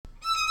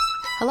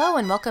Hello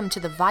and welcome to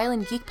the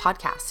Violin Geek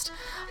Podcast.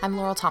 I'm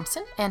Laurel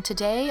Thompson, and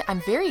today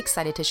I'm very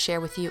excited to share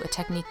with you a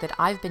technique that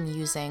I've been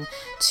using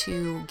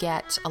to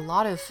get a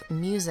lot of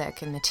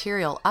music and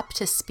material up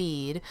to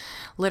speed,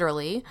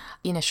 literally,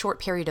 in a short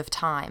period of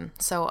time.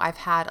 So I've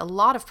had a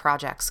lot of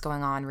projects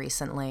going on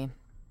recently.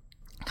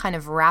 Kind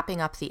of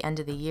wrapping up the end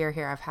of the year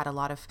here. I've had a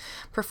lot of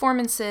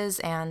performances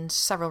and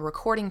several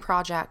recording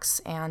projects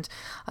and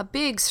a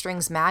big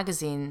Strings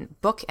Magazine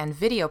book and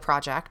video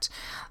project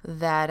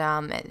that,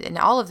 and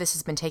all of this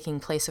has been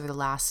taking place over the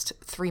last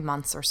 3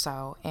 months or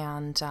so.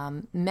 And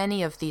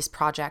many of these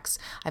projects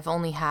I've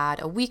only had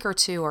a week or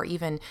two, or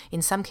even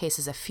in some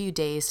cases a few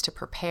days to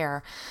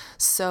prepare.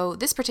 So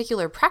this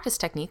particular practice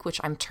technique, which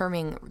I'm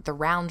terming the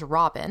round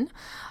robin,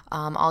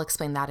 I'll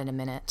explain that in a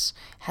minute,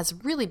 has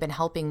really been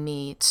helping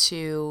me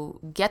to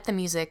get the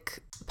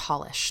music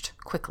polished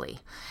quickly.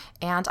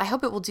 And I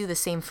hope it will do the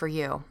same for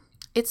you.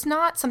 It's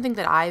not something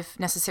that I've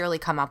necessarily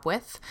come up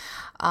with.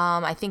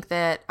 I think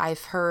that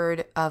I've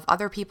heard of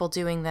other people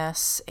doing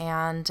this,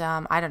 and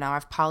I don't know,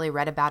 I've probably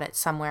read about it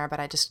somewhere, but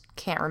I just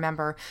can't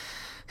remember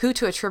who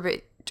to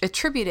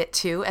attribute it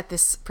to at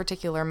this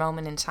particular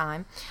moment in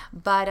time.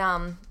 But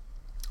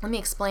let me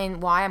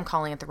explain why I'm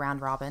calling it the round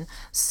robin.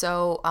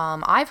 So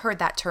I've heard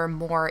that term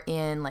more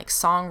in like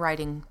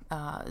songwriting,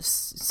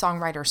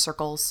 songwriter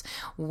circles,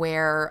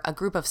 where a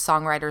group of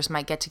songwriters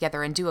might get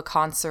together and do a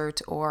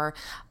concert, or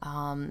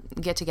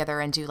get together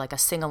and do like a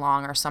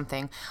sing-along or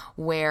something,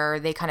 where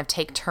they kind of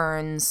take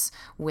turns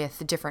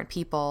with different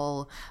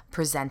people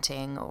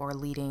presenting or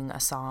leading a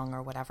song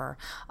or whatever.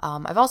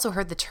 I've also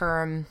heard the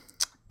term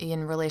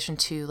in relation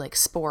to like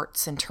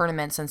sports and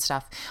tournaments and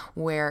stuff,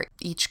 where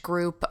each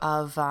group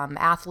of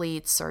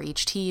athletes or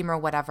each team or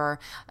whatever,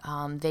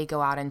 they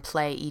go out and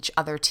play each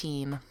other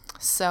team.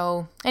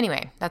 So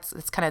anyway, that's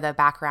kind of the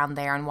background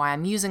there and why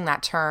I'm using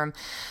that term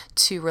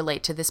to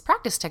relate to this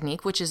practice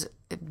technique, which is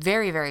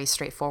very, very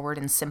straightforward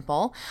and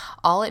simple.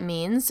 All it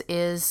means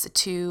is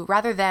to,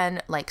 rather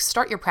than like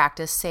start your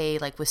practice, say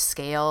like with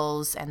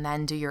scales, and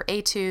then do your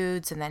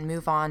etudes, and then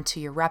move on to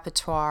your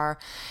repertoire,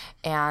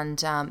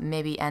 and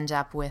maybe end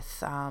up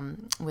with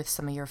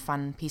some of your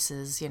fun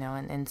pieces, you know,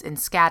 and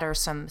scatter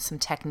some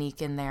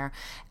technique in there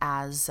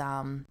as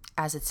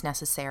it's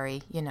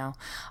necessary, you know,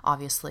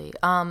 obviously.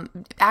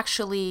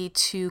 Actually,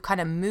 to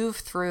kind of move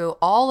through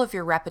all of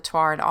your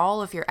repertoire and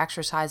all of your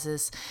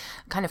exercises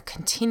kind of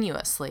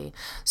continuously.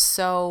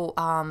 So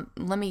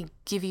let me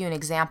give you an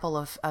example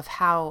of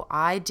how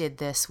I did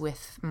this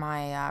with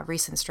my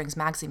recent Strings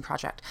Magazine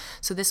project.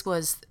 So this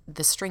was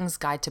the Strings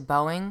Guide to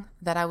Bowing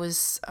that I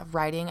was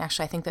writing.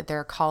 Actually, I think that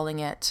they're calling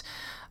it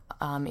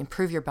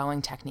Improve Your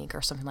Bowing Technique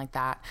or something like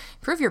that.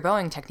 Improve Your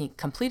Bowing Technique,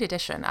 complete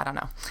edition. I don't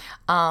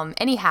know.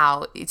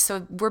 Anyhow,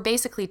 so we're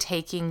basically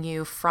taking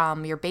you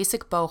from your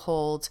basic bow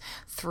hold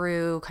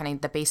through kind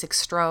of the basic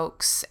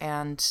strokes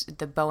and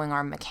the bowing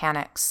arm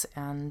mechanics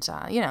and,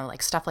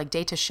 like stuff like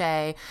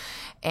détaché,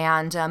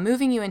 and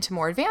moving you into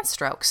more advanced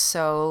strokes.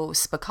 So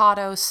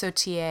spiccato,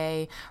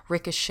 sautille,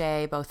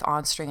 ricochet, both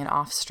on string and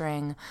off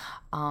string,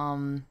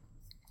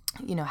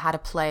 how to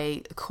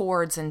play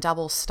chords and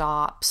double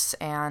stops,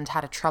 and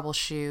how to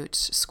troubleshoot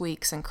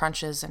squeaks and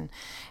crunches and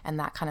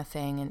that kind of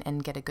thing,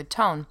 and get a good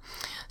tone.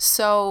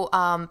 So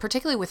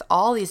particularly with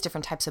all these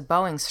different types of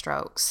bowing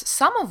strokes,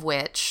 some of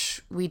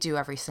which we do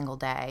every single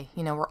day.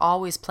 You know, we're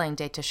always playing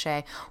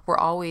détaché. We're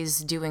always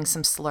doing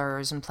some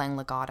slurs and playing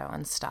legato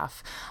and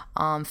stuff.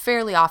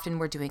 Fairly often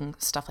we're doing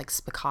stuff like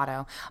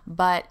spiccato.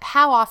 But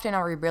how often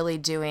are we really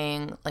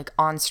doing like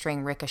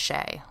on-string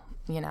ricochet?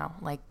 You know,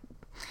 like,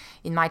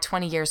 in my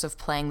 20 years of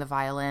playing the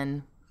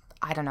violin,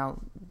 I don't know,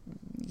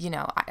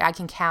 I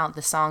can count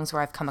the songs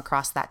where I've come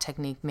across that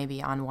technique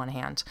maybe on one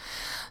hand.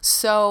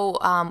 So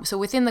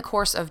within the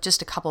course of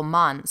just a couple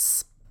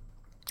months,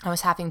 I was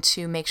having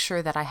to make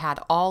sure that I had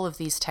all of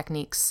these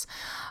techniques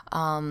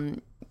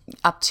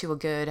up to a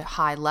good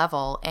high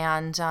level.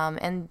 And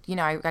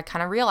I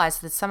kind of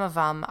realized that some of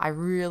them I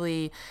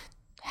really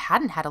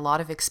hadn't had a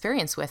lot of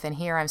experience with. And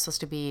here I'm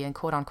supposed to be a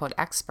quote unquote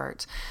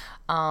expert.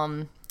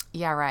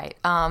 Yeah, right.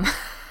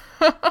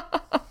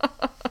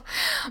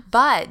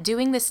 But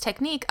doing this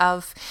technique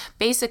of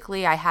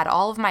basically, I had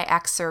all of my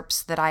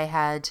excerpts that I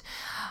had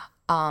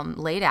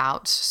laid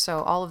out.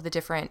 So all of the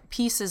different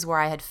pieces where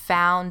I had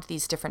found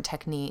these different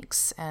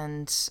techniques.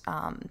 And so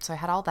I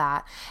had all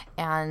that.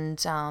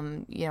 And,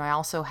 I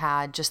also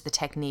had just the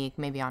technique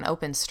maybe on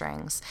open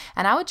strings.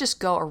 And I would just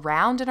go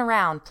around and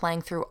around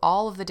playing through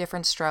all of the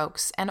different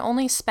strokes and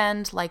only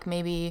spend like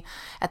maybe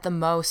at the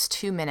most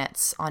 2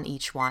 minutes on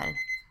each one.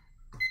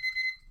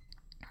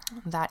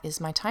 That is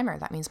my timer.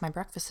 That means my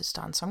breakfast is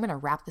done. So I'm going to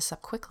wrap this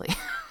up quickly.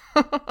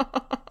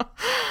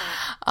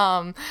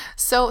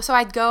 So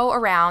I'd go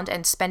around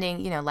and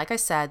spending, like I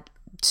said,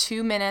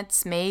 2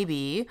 minutes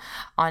maybe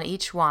on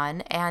each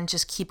one, and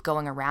just keep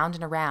going around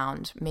and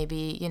around,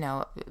 maybe,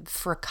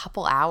 for a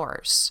couple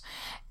hours.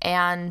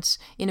 And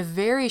in a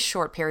very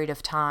short period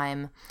of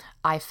time,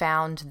 I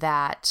found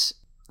that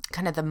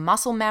kind of the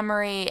muscle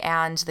memory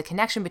and the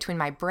connection between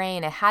my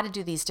brain and how to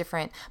do these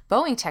different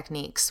bowing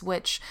techniques,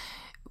 which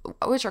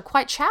which are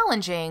quite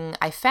challenging.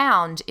 I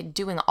found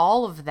doing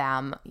all of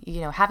them,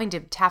 having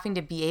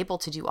to be able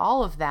to do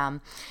all of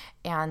them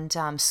and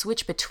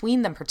switch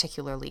between them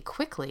particularly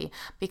quickly,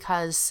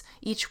 because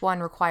each one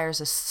requires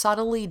a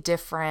subtly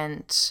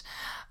different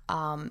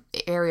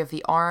area of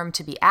the arm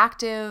to be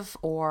active,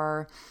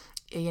 or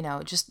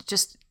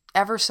just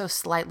ever so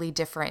slightly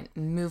different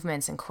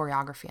movements and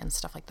choreography and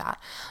stuff like that.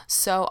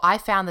 So I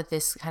found that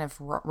this kind of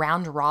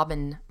round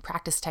robin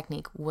practice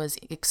technique was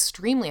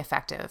extremely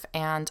effective,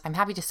 and I'm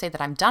happy to say that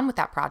I'm done with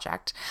that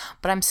project,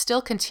 but I'm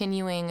still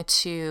continuing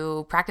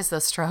to practice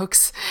those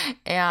strokes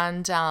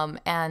and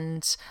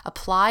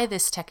apply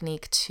this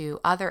technique to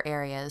other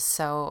areas.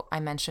 So I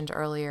mentioned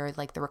earlier,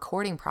 like the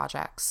recording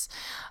projects.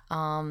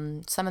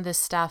 Some of this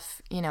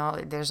stuff,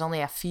 there's only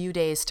a few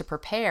days to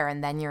prepare,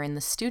 and then you're in the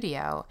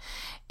studio,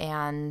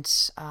 and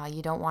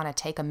you don't want to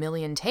take a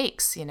million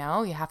takes. You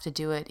have to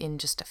do it in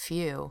just a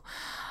few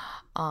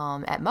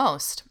at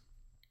most.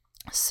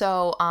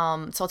 So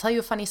I'll tell you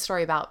a funny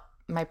story about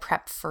my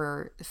prep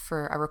for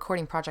a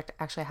recording project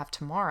actually I have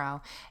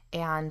tomorrow,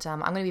 and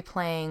I'm going to be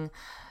playing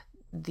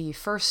the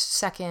first,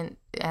 second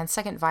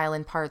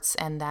violin parts,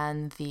 and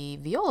then the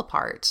viola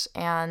part.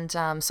 And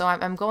so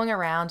I'm going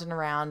around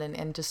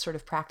and just sort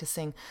of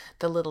practicing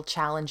the little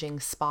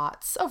challenging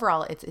spots.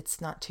 Overall, it's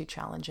not too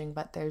challenging,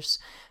 but there's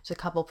a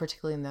couple,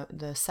 particularly in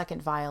the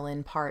second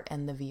violin part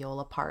and the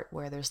viola part,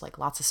 where there's like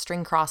lots of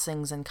string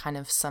crossings and kind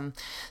of some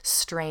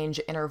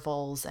strange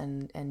intervals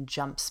and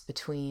jumps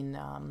between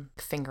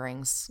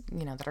fingerings,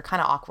 that are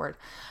kind of awkward.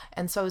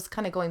 And so I was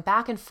kind of going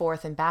back and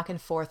forth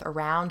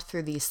around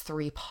through these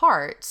three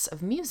parts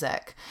of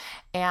music.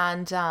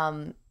 And,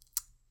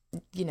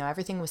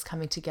 everything was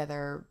coming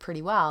together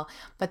pretty well.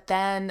 But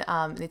then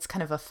it's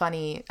kind of a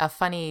funny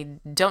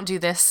don't do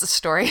this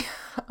story.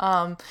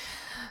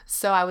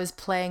 So I was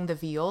playing the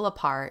viola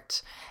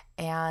part,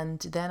 and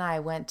then I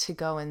went to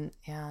go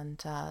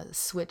and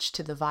switch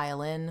to the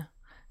violin,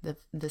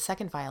 the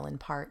second violin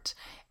part.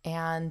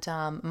 And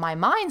my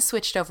mind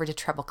switched over to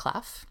treble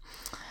clef.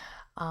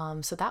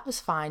 So that was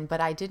fine, but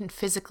I didn't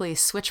physically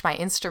switch my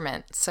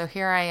instrument. So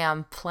here I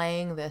am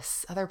playing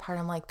this other part.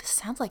 I'm like, this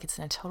sounds like it's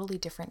in a totally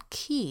different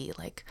key.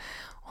 Like,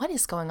 what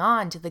is going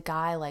on? Did the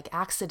guy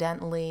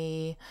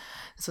accidentally...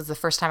 This was the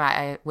first time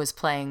I was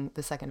playing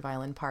the second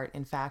violin part,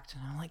 in fact.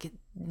 And I'm like,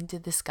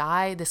 did this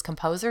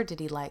composer,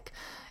 did he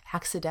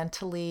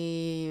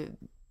accidentally,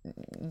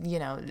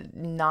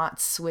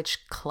 not switch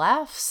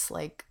clefs?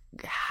 Like,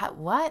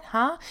 what,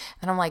 huh?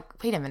 And I'm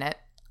like, wait a minute.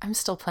 I'm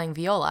still playing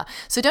viola.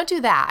 So don't do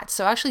that.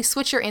 So actually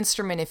switch your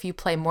instrument if you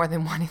play more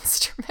than one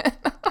instrument.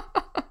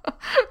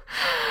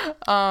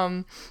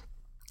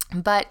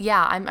 But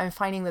yeah, I'm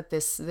finding that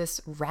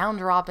this round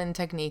robin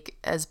technique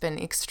has been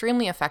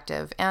extremely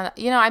effective. And,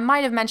 I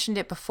might have mentioned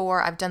it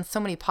before. I've done so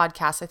many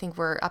podcasts. I think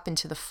we're up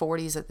into the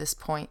 40s at this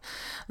point,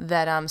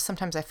 that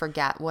sometimes I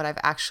forget what I've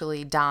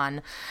actually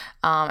done.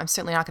 I'm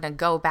certainly not going to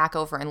go back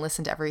over and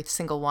listen to every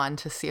single one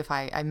to see if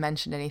I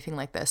mentioned anything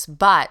like this.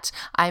 But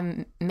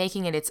I'm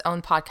making it its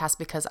own podcast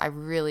because I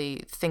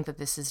really think that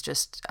this is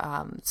just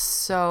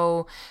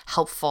so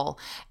helpful.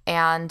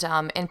 And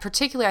in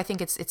particular, I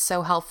think it's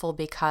so helpful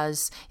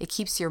because it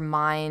keeps your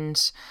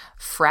mind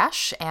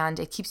fresh,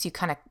 and it keeps you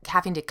kind of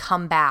having to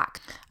come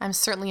back. I'm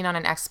certainly not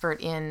an expert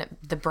in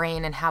the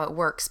brain and how it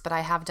works, but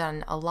I have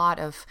done a lot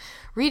of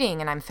reading,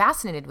 and I'm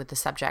fascinated with the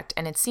subject.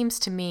 And it seems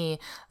to me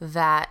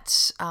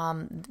that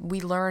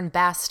we learn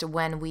best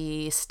when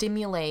we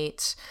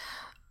stimulate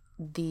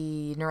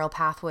the neural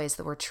pathways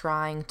that we're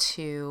trying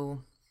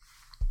to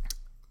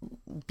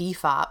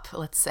beef up,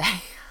 let's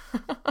say.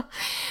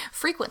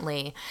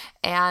 Frequently,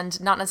 and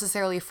not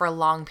necessarily for a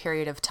long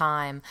period of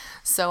time.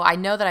 So I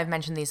know that I've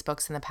mentioned these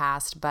books in the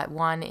past, but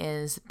one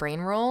is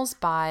Brain Rules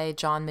by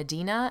John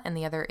Medina, and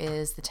the other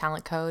is The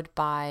Talent Code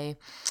by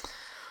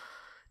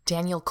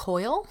Daniel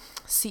Coyle,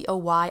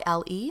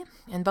 Coyle,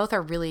 and both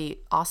are really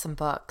awesome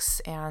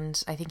books,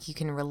 and I think you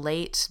can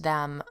relate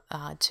them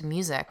to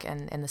music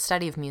and the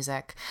study of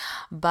music.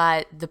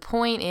 But the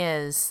point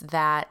is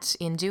that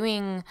in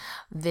doing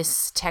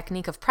this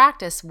technique of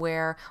practice,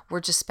 where we're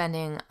just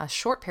spending a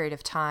short period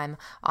of time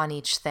on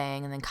each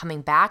thing and then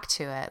coming back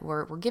to it,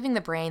 we're giving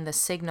the brain the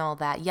signal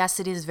that, yes,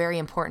 it is very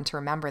important to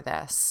remember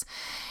this.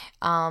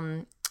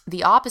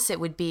 The opposite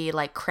would be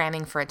like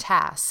cramming for a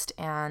test,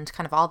 and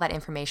kind of all that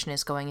information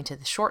is going into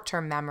the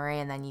short-term memory,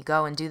 and then you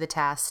go and do the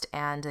test,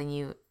 and then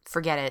you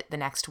forget it the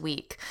next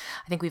week.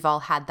 I think we've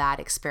all had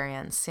that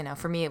experience.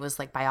 For me, it was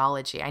like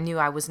biology. I knew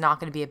I was not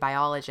going to be a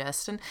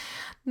biologist, and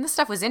this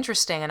stuff was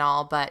interesting and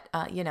all, but,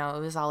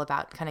 it was all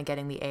about kind of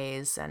getting the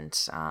A's, and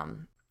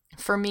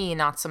for me,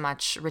 not so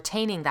much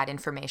retaining that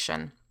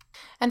information.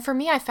 And for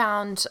me, I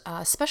found,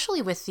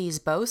 especially with these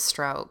bow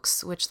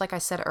strokes, which, like I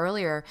said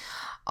earlier,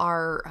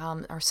 are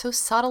so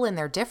subtle in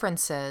their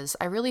differences,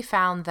 I really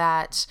found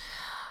that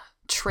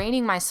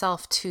training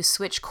myself to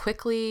switch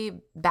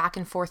quickly back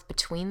and forth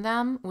between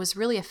them was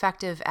really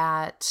effective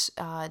at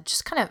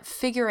just kind of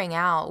figuring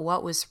out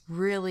what was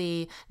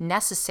really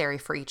necessary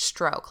for each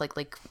stroke,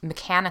 like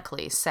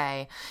mechanically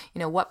say,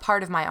 what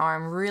part of my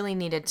arm really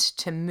needed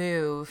to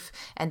move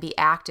and be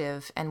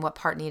active and what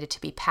part needed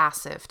to be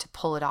passive to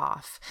pull it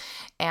off.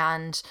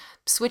 And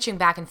switching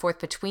back and forth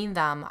between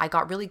them, I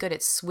got really good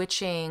at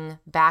switching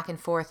back and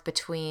forth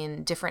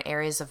between different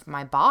areas of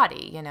my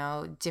body,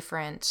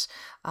 different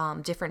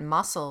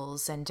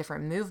muscles and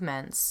different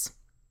movements.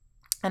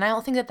 And I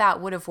don't think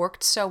that would have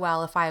worked so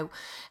well if I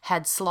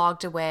had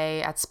slogged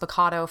away at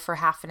spiccato for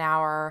half an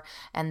hour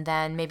and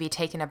then maybe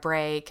taken a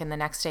break and the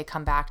next day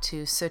come back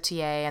to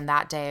sautier and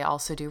that day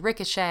also do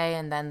ricochet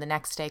and then the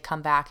next day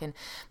come back and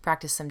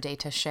practice some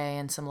détaché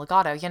and some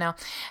legato.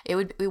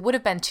 It would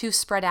have been too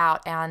spread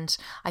out. And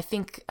I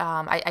think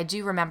I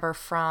do remember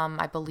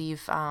from, I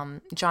believe,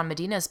 John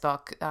Medina's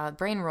book,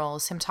 Brain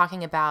Rules, him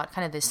talking about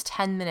kind of this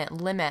 10-minute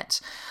limit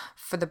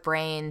for the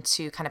brain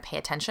to kind of pay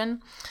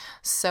attention.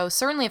 So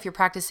certainly if you're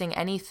practicing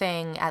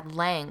anything at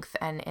length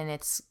and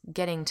it's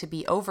getting to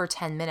be over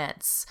 10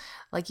 minutes,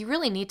 like you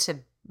really need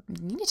to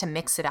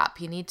mix it up.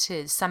 You need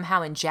to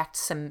somehow inject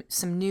some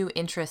new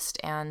interest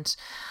and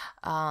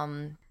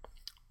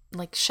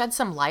like shed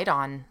some light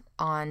on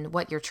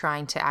what you're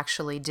trying to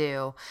actually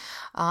do.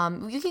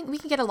 We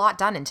can get a lot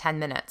done in 10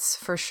 minutes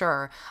for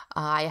sure.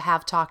 I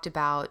have talked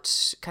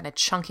about kind of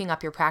chunking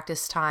up your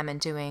practice time and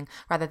doing,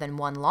 rather than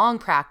one long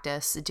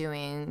practice,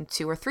 doing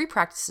 2 or 3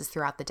 practices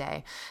throughout the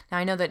day. Now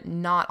I know that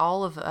not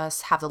all of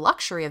us have the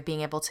luxury of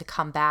being able to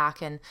come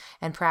back and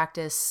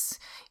practice,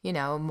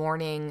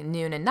 morning,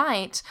 noon, and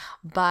night,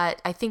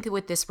 but I think that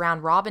with this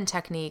round robin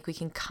technique, we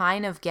can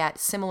kind of get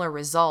similar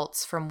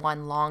results from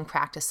one long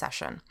practice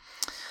session.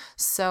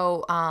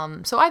 So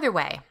either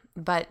way,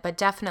 but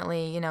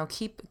definitely,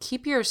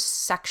 keep your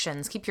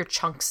sections, keep your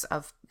chunks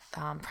of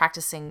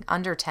practicing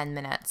under 10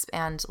 minutes.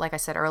 And like I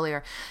said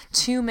earlier,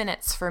 2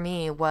 minutes for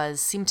me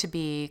seemed to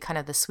be kind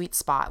of the sweet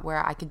spot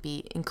where I could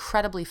be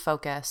incredibly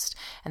focused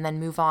and then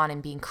move on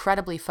and be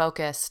incredibly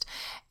focused.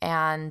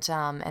 And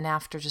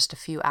after just a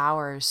few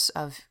hours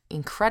of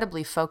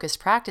incredibly focused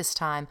practice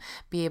time,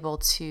 be able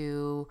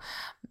to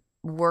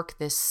work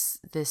this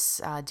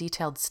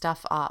detailed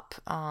stuff up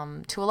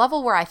to a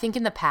level where I think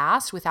in the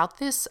past, without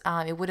this,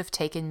 it would have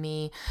taken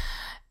me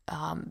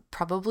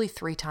probably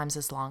 3 times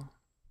as long.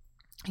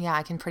 Yeah,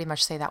 I can pretty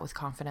much say that with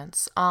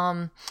confidence.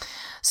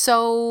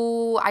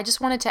 So I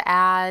just wanted to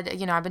add,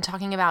 I've been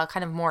talking about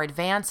kind of more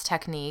advanced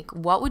technique.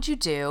 What would you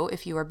do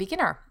if you were a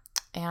beginner?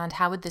 And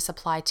how would this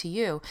apply to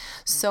you?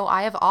 So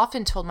I have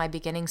often told my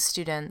beginning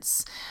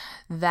students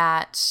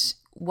that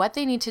what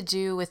they need to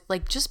do with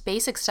like just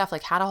basic stuff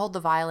like how to hold the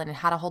violin and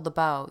how to hold the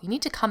bow, you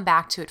need to come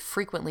back to it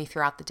frequently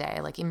throughout the day.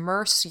 Like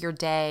immerse your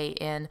day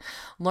in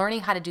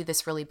learning how to do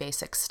this really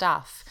basic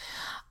stuff.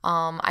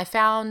 I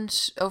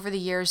found over the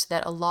years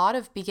that a lot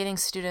of beginning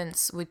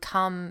students would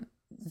come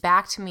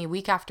back to me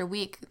week after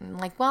week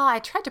like, well, I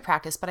tried to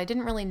practice, but I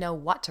didn't really know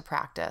what to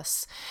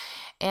practice.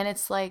 And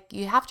it's like,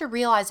 you have to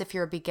realize if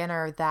you're a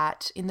beginner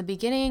that in the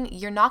beginning,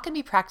 you're not going to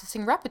be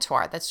practicing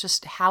repertoire. That's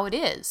just how it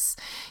is.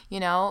 You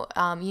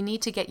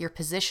need to get your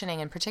positioning,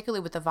 and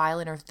particularly with the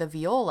violin or the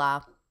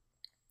viola,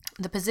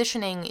 the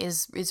positioning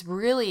is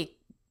really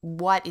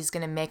what is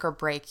going to make or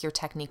break your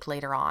technique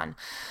later on.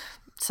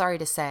 Sorry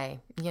to say,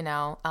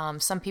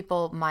 some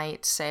people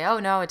might say, oh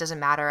no, it doesn't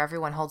matter.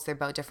 Everyone holds their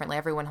bow differently.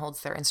 Everyone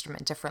holds their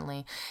instrument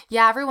differently.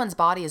 Yeah, everyone's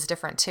body is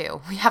different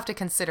too. We have to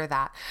consider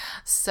that.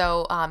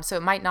 So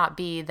it might not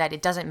be that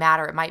it doesn't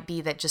matter. It might be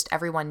that just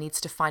everyone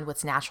needs to find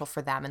what's natural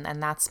for them.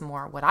 And that's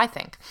more what I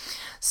think.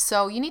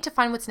 So you need to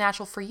find what's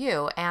natural for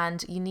you.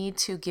 And you need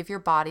to give your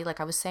body, like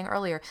I was saying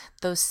earlier,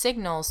 those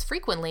signals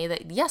frequently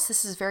that, yes,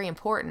 this is very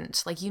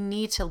important. Like you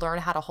need to learn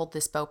how to hold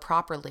this bow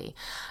properly.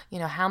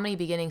 How many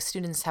beginning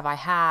students have I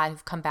had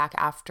who've come back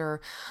after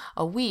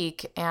a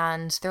week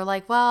and they're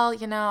like, well,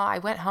 I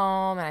went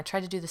home and I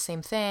tried to do the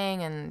same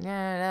thing and,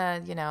 I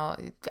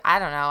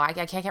don't know.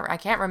 I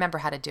can't remember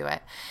how to do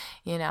it.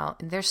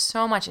 There's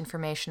so much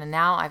information. And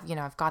now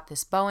I've got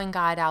this bowing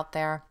guide out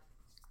there.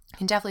 You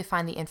can definitely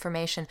find the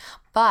information,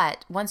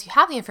 but once you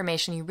have the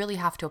information, you really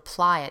have to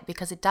apply it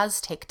because it does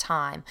take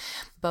time.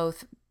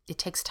 It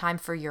takes time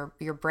for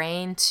your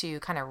brain to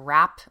kind of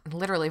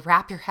literally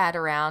wrap your head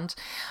around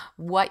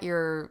what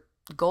your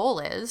goal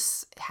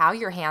is, how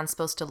your hand's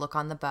supposed to look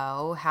on the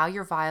bow, how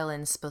your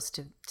violin's supposed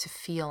to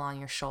feel on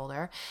your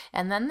shoulder.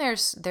 And then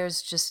there's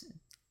just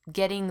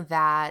getting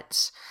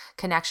that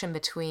connection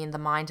between the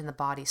mind and the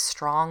body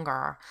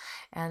stronger.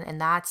 And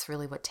that's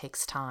really what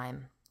takes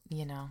time,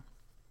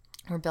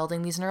 We're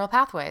building these neural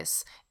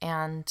pathways,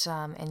 and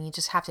you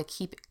just have to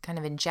keep kind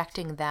of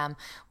injecting them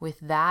with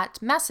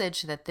that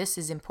message that this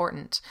is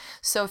important.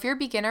 So if you're a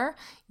beginner,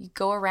 you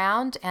go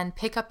around and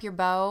pick up your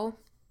bow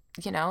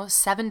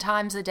 7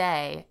 times a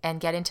day and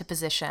get into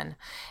position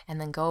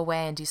and then go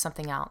away and do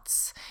something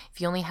else.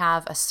 If you only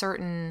have a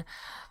certain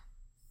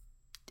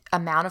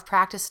amount of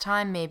practice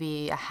time,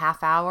 maybe a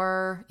half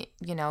hour,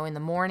 in the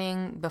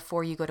morning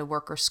before you go to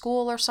work or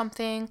school or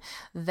something,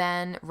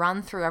 then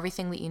run through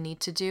everything that you need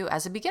to do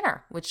as a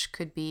beginner, which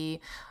could be,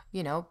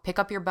 pick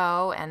up your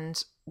bow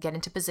and get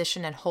into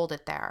position and hold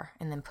it there,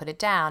 and then put it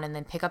down, and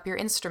then pick up your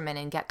instrument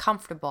and get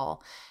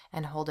comfortable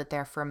and hold it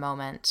there for a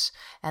moment,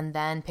 and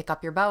then pick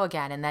up your bow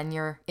again, and then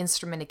your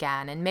instrument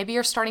again. And maybe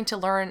you're starting to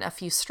learn a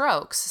few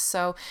strokes.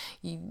 So,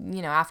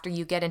 after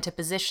you get into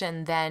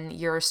position, then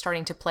you're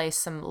starting to play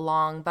some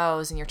long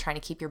bows, and you're trying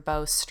to keep your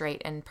bow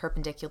straight and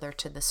perpendicular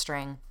to the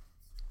string.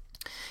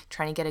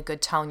 Trying to get a good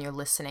tone, you're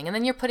listening, and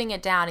then you're putting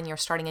it down and you're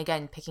starting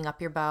again, picking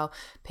up your bow,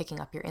 picking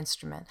up your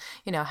instrument.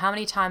 How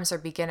many times are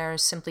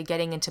beginners simply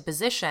getting into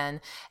position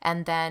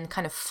and then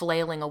kind of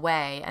flailing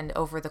away, and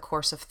over the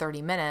course of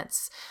 30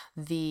 minutes,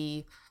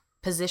 the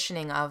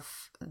positioning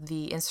of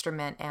the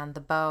instrument and the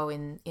bow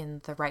in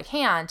the right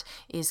hand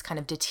is kind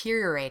of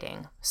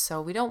deteriorating. So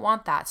we don't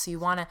want that. So you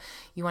want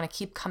to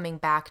keep coming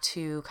back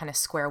to kind of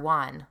square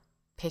one.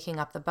 Picking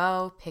up the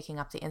bow, picking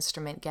up the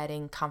instrument,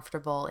 getting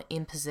comfortable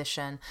in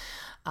position.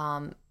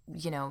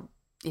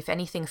 If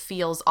anything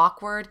feels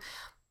awkward,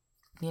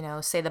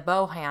 say the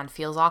bow hand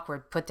feels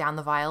awkward, put down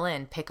the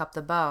violin, pick up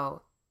the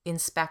bow,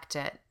 inspect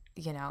it.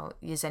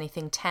 Is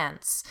anything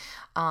tense?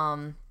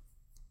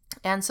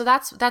 And so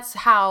that's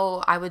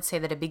how I would say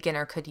that a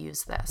beginner could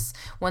use this.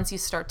 Once you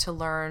start to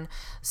learn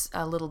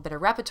a little bit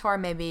of repertoire,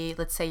 maybe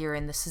let's say you're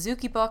in the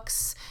Suzuki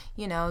books,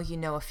 you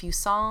know a few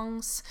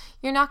songs,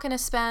 you're not going to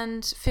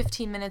spend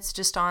 15 minutes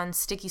just on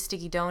Sticky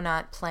Sticky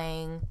Donut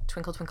playing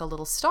Twinkle Twinkle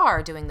Little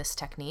Star doing this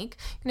technique.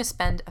 You're going to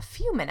spend a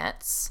few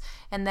minutes,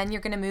 and then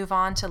you're going to move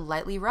on to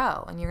Lightly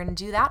Row, and you're going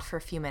to do that for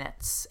a few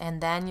minutes.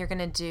 And then you're going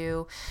to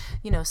do,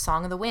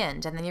 Song of the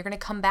Wind, and then you're going to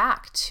come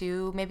back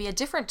to maybe a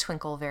different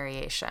Twinkle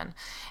variation,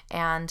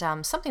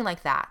 and something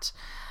like that.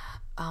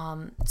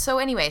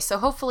 So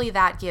hopefully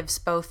that gives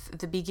both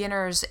the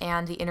beginners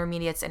and the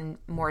intermediates and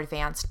more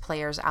advanced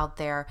players out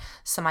there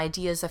some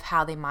ideas of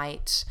how they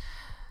might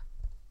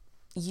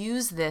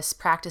use this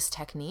practice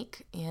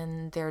technique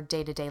in their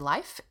day-to-day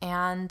life.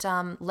 And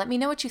let me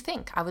know what you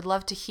think. I would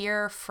love to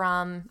hear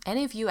from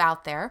any of you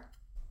out there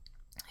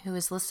who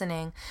is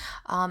listening,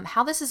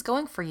 how this is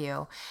going for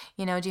you.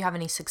 Do you have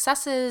any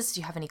successes?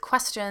 Do you have any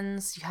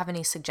questions? Do you have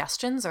any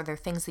suggestions? Are there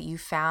things that you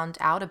found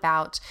out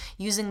about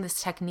using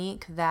this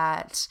technique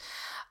that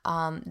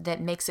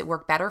makes it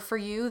work better for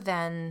you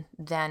than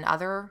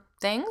other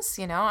things?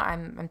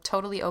 I'm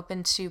totally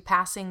open to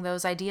passing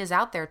those ideas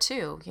out there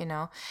too.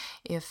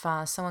 If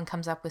someone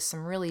comes up with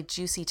some really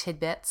juicy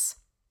tidbits,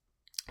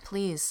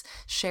 please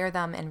share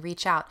them and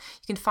reach out.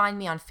 You can find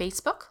me on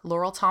Facebook,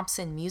 Laurel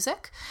Thompson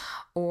Music,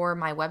 or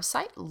my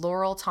website,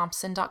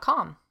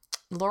 laurelthompson.com.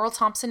 Laurel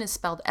Thompson is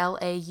spelled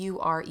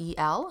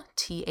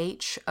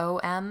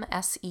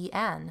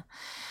LaurelThompson.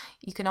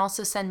 You can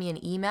also send me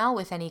an email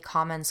with any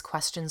comments,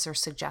 questions, or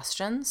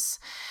suggestions.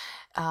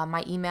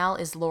 My email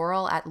is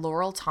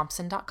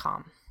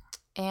laurel@laurelthompson.com.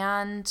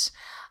 And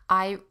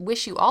I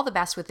wish you all the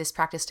best with this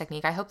practice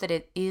technique. I hope that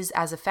it is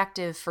as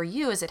effective for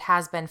you as it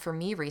has been for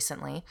me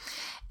recently.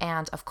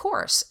 And of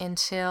course,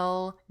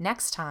 until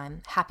next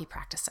time, happy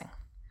practicing.